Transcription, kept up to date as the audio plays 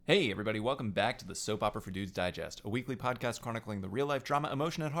Hey everybody, welcome back to the Soap Opera for Dudes Digest, a weekly podcast chronicling the real-life drama,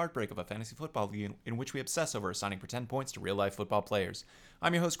 emotion, and heartbreak of a fantasy football league in which we obsess over assigning pretend points to real-life football players.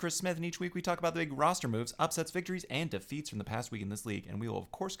 I'm your host, Chris Smith, and each week we talk about the big roster moves, upsets, victories, and defeats from the past week in this league, and we will of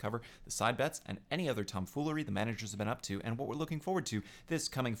course cover the side bets and any other tomfoolery the managers have been up to and what we're looking forward to this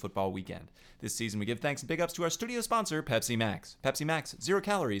coming football weekend. This season we give thanks and big ups to our studio sponsor, Pepsi Max. Pepsi Max, 0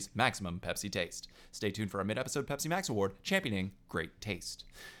 calories, maximum Pepsi taste. Stay tuned for our mid-episode Pepsi Max Award, championing great taste.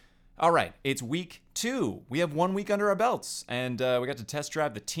 All right, it's week 2. We have 1 week under our belts, and we got to test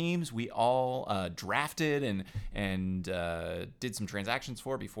drive the teams we all drafted and did some transactions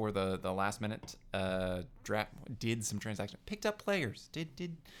for before the last minute draft. Did some transactions, picked up players,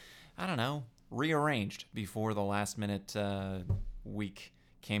 did I don't know, rearranged before the last minute week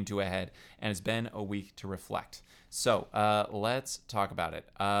came to a head, and it's been a week to reflect. So let's talk about it.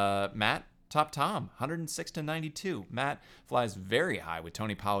 Matt. Top Tom, 106-92. Matt flies very high with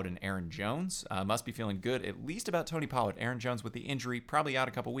Tony Pollard and Aaron Jones. Must be feeling good, at least about Tony Pollard. Aaron Jones with the injury, probably out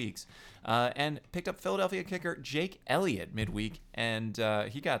a couple weeks. And picked up Philadelphia kicker Jake Elliott midweek, and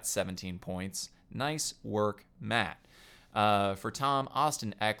he got 17 points. Nice work, Matt. For Tom,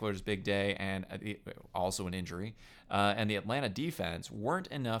 Austin Eckler's big day, and also an injury, and the Atlanta defense weren't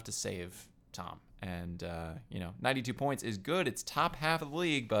enough to save Tom. And, 92 points is good. It's top half of the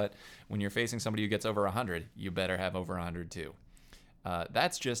league, but when you're facing somebody who gets over 100, you better have over 100 too.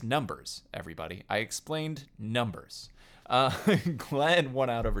 That's just numbers, everybody. I explained numbers. Glenn won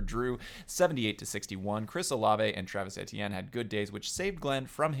out over Drew, 78-61. Chris Olave and Travis Etienne had good days, which saved Glenn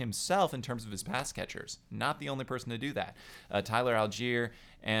from himself in terms of his pass catchers. Not the only person to do that. Tyler Algier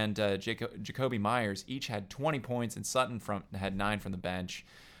and Jacoby Myers each had 20 points, and Sutton had 9 from the bench.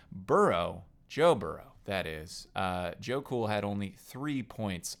 Joe Burrow, that is. Joe Cool had only 3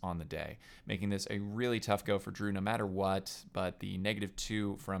 points on the day, making this a really tough go for Drew no matter what, but the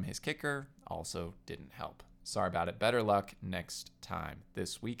 -2 from his kicker also didn't help. Sorry about it. Better luck next time.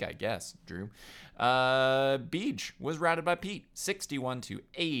 This week, I guess, Drew. Beach was routed by Pete,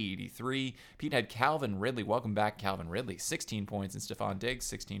 61-83. Pete had Calvin Ridley. Welcome back, Calvin Ridley. 16 points, and Stephon Diggs,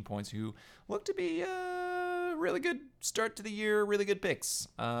 16 points, who looked to be really good start to the year, really good picks.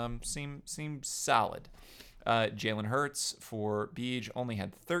 Seems solid. Jalen Hurts for Beach only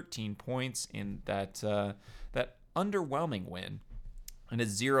had 13 points in that underwhelming win, and a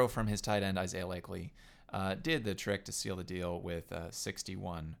 0 from his tight end Isaiah Likely did the trick to seal the deal with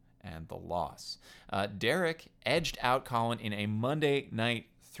 61 and the loss. Derek edged out Colin in a Monday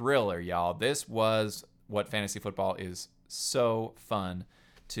night thriller, y'all. This was what fantasy football is so fun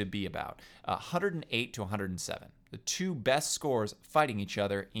to be about. 108-107. The two best scores fighting each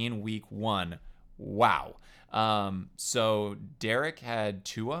other in week 1. Wow. So Derek had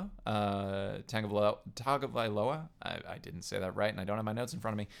Tua Tagovailoa. I didn't say that right, and I don't have my notes in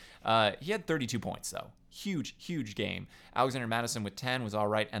front of me. He had 32 points, though. Huge game. Alexander Madison with 10 was all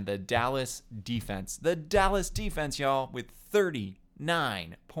right, and the Dallas defense, y'all, with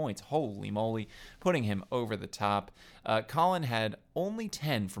 39 points. Holy moly, putting him over the top. Colin had only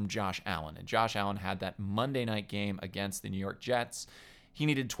 10 from Josh Allen, and Josh Allen had that Monday night game against the New York Jets. He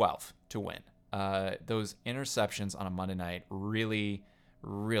needed 12 to win. Those interceptions on a Monday night really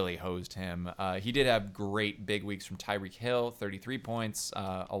hosed him. He did have great big weeks from Tyreek Hill, 33 points,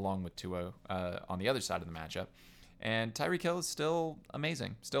 along with Tua on the other side of the matchup. And Tyreek Hill is still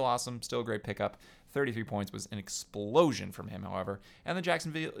amazing, still awesome, still a great pickup. 33 points was an explosion from him, however. And the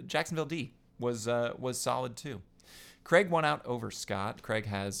Jacksonville D was solid too. Craig won out over Scott. Craig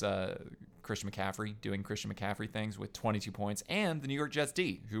has Christian McCaffrey doing Christian McCaffrey things with 22 points, and the New York Jets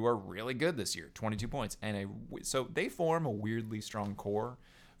D, who are really good this year, 22 points. So they form a weirdly strong core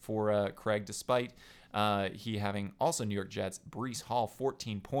for Craig, despite he having also New York Jets, Breece Hall,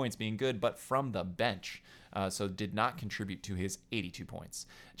 14 points, being good, but from the bench. So did not contribute to his 82 points.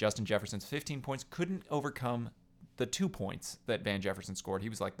 Justin Jefferson's 15 points couldn't overcome the 2 points that Van Jefferson scored. He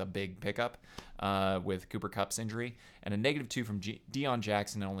was like the big pickup with Cooper Kupp's injury, and a -2 from Deion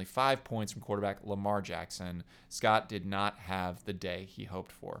Jackson, and only 5 points from quarterback Lamar Jackson. Scott did not have the day he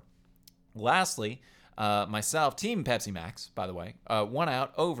hoped for. Lastly, myself, Team Pepsi Max, by the way, won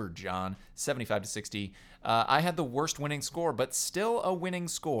out over John, 75-60. I had the worst winning score, but still a winning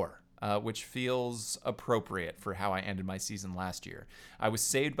score. Which feels appropriate for how I ended my season last year. I was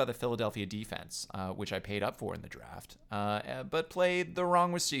saved by the Philadelphia defense, which I paid up for in the draft, but played the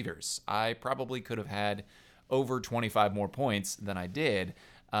wrong receivers. I probably could have had over 25 more points than I did,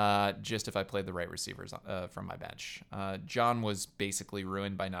 just if I played the right receivers from my bench. John was basically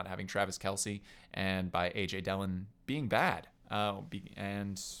ruined by not having Travis Kelce and by A.J. Dillon being bad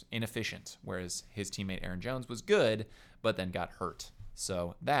and inefficient, whereas his teammate Aaron Jones was good, but then got hurt.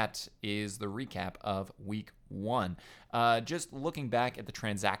 So that is the recap of week 1. Just looking back at the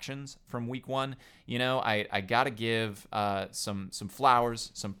transactions from week 1, I got to give some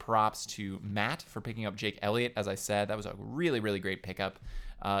flowers, some props to Matt for picking up Jake Elliott. As I said, that was a really, really great pickup.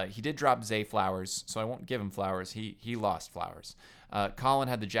 He did drop Zay Flowers, so I won't give him flowers. He lost flowers. Colin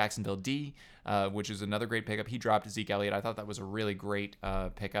had the Jacksonville D, which is another great pickup. He dropped Zeke Elliott. I thought that was a really great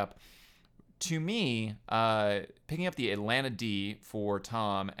pickup. To me, picking up the Atlanta D for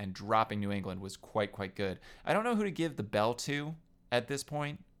Tom and dropping New England was quite good. I don't know who to give the bell to at this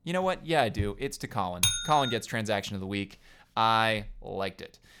point. You know what? Yeah, I do. It's to Colin. Colin gets transaction of the week. I liked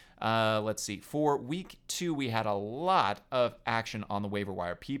it. Let's see. For week 2, we had a lot of action on the waiver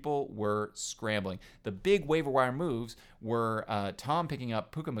wire. People were scrambling. The big waiver wire moves were Tom picking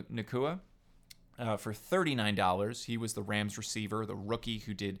up Puka Nacua for $39. He was the Rams receiver, the rookie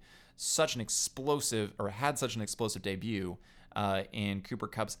who had such an explosive debut in Cooper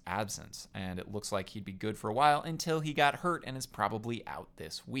Kupp's absence, and it looks like he'd be good for a while until he got hurt and is probably out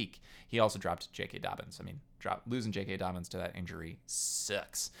this week. He also dropped J.K. Dobbins. Losing J.K. Dobbins to that injury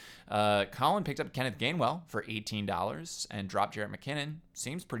sucks. Colin picked up Kenneth Gainwell for $18 and dropped Jerick McKinnon.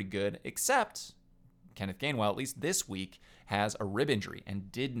 Seems pretty good, except Kenneth Gainwell, at least this week, has a rib injury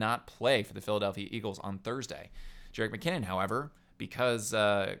and did not play for the Philadelphia Eagles on Thursday. Jerick McKinnon, however, because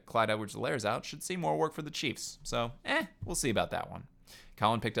Clyde Edwards-Helaire is out, should see more work for the Chiefs. So, we'll see about that one.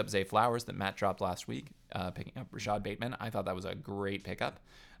 Colin picked up Zay Flowers that Matt dropped last week, picking up Rashad Bateman. I thought that was a great pickup.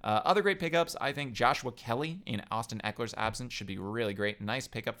 Other great pickups, I think Joshua Kelly in Austin Eckler's absence should be really great. Nice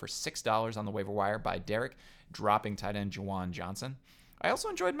pickup for $6 on the waiver wire by Derek, dropping tight end Juwan Johnson. I also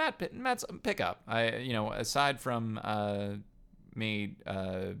enjoyed Matt's pickup. Aside from me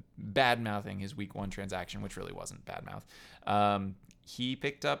bad-mouthing his week 1 transaction, which really wasn't bad-mouth, he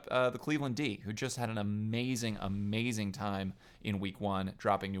picked up the Cleveland D, who just had an amazing time in week 1,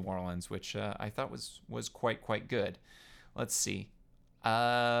 dropping New Orleans, which I thought was quite good. Let's see.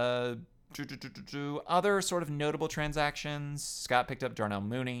 Other sort of notable transactions. Scott picked up Darnell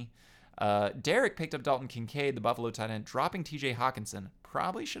Mooney. Derek picked up Dalton Kincaid, the Buffalo tight end, dropping TJ Hawkinson.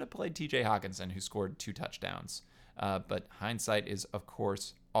 Probably should have played TJ Hawkinson, who scored 2 touchdowns. But hindsight is, of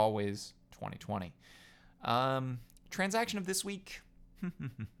course, always 2020. Transaction of this week.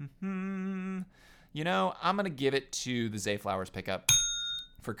 I'm going to give it to the Zay Flowers pickup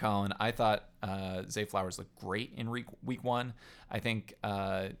for Colin. I thought Zay Flowers looked great in week 1. I think,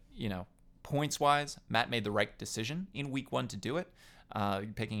 points-wise, Matt made the right decision in week 1 to do it,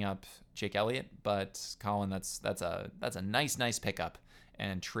 picking up Jake Elliott. But Colin, that's a nice pickup,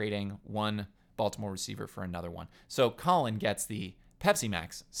 and trading one Baltimore receiver for another one. So Colin gets the Pepsi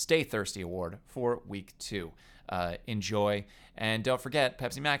Max Stay Thirsty Award for week 2. Enjoy. And don't forget,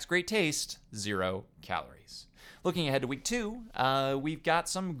 Pepsi Max, great taste, 0 calories. Looking ahead to week 2, we've got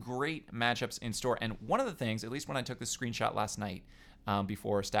some great matchups in store. And one of the things, at least when I took this screenshot last night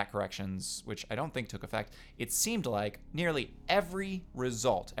before stat corrections, which I don't think took effect, it seemed like nearly every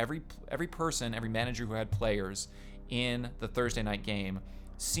result, every person, every manager who had players in the Thursday night game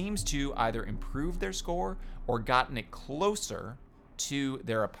seems to either improve their score or gotten it closer to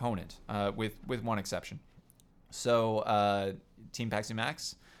their opponent, with one exception. So, Team Pepsi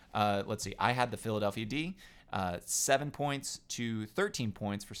Max, let's see. I had the Philadelphia D, 7 points to 13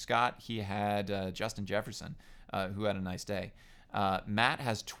 points for Scott. He had Justin Jefferson, who had a nice day. Matt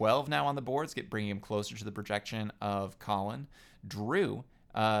has 12 now on the boards, bringing him closer to the projection of Colin. Glenn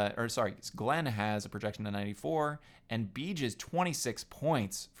has a projection of 94, and Beej's 26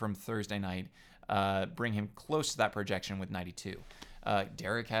 points from Thursday night bring him close to that projection with 92.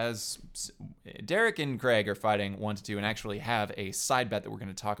 Derek and Craig are fighting 1-2 and actually have a side bet that we're going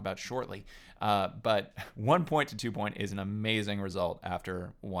to talk about shortly. But 1 point to 2 point is an amazing result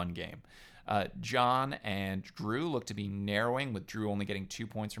after one game. John and Drew look to be narrowing, with Drew only getting 2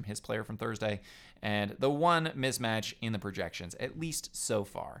 points from his player from Thursday. And the one mismatch in the projections, at least so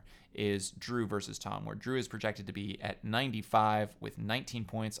far, is Drew versus Tom, where Drew is projected to be at 95 with 19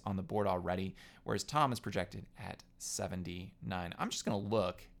 points on the board already, whereas Tom is projected at 79. I'm just going to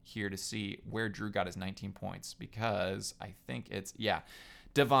look here to see where Drew got his 19 points, because I think it's,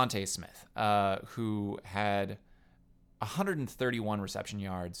 Devontae Smith, who had 131 reception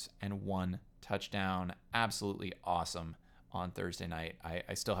yards and 1 touchdown. Absolutely awesome on Thursday night.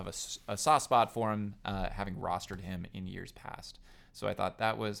 I still have a soft spot for him, having rostered him in years past. So I thought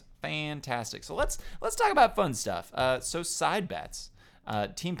that was fantastic. So let's talk about fun stuff. So side bets.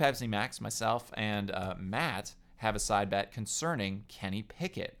 Team Pepsi Max, myself, and Matt have a side bet concerning Kenny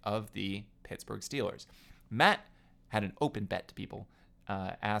Pickett of the Pittsburgh Steelers. Matt had an open bet to people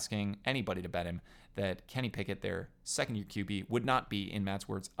asking anybody to bet him that Kenny Pickett, their second-year QB, would not be, in Matt's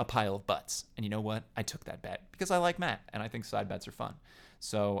words, a pile of butts. And you know what? I took that bet because I like Matt, and I think side bets are fun.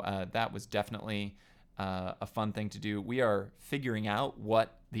 So that was definitely a fun thing to do. We are figuring out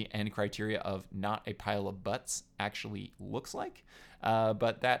what the end criteria of not a pile of butts actually looks like,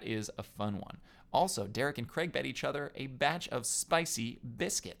 but that is a fun one. Also, Derek and Craig bet each other a batch of spicy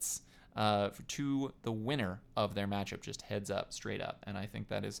biscuits to the winner of their matchup, just heads up, straight up. And I think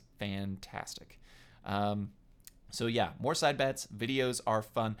that is fantastic. So yeah, more side bets. Videos are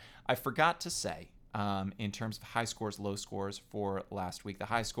fun. I forgot to say, in terms of high scores, low scores for last week, the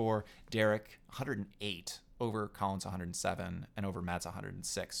high score, Derek, 108 over Colin's 107 and over Matt's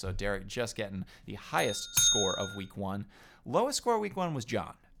 106. So Derek just getting the highest score of week one. Lowest score of week one was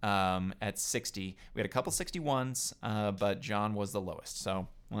John at 60. We had a couple 61s, but John was the lowest. So,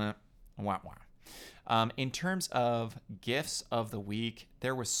 wah, wah. In terms of gifts of the week,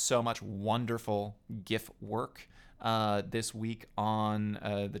 there was so much wonderful GIF work this week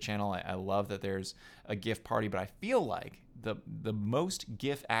on the channel. I love that there's a GIF party, but I feel like the most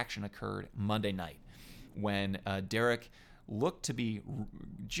GIF action occurred Monday night when Derek looked to be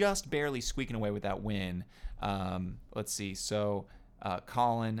just barely squeaking away with that win. Let's see. So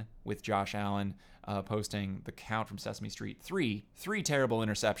Colin with Josh Allen posting the count from Sesame Street. Three terrible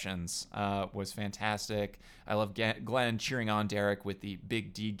interceptions was fantastic. I love Glenn cheering on Derek with the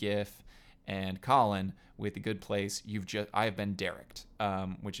big D gif, and Colin with the good place. I have been Dereked,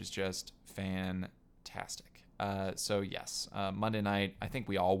 which is just fantastic. So yes, Monday night, I think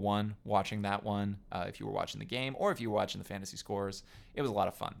we all won watching that one. If you were watching the game or if you were watching the fantasy scores, it was a lot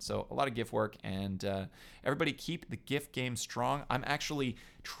of fun. So a lot of GIF work, and everybody keep the GIF game strong. I'm actually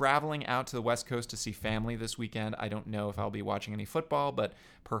traveling out to the West Coast to see family this weekend. I don't know if I'll be watching any football, but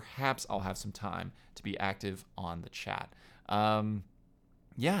perhaps I'll have some time to be active on the chat.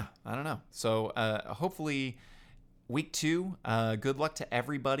 Yeah, I don't know. So hopefully week 2, good luck to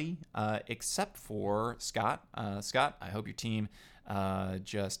everybody except for Scott. Scott, I hope your team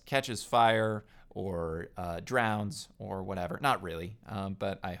just catches fire or drowns or whatever. Not really,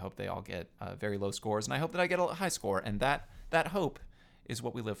 but I hope they all get very low scores, and I hope that I get a high score, and that hope is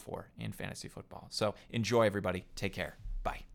what we live for in fantasy football. So enjoy, everybody. Take care. Bye.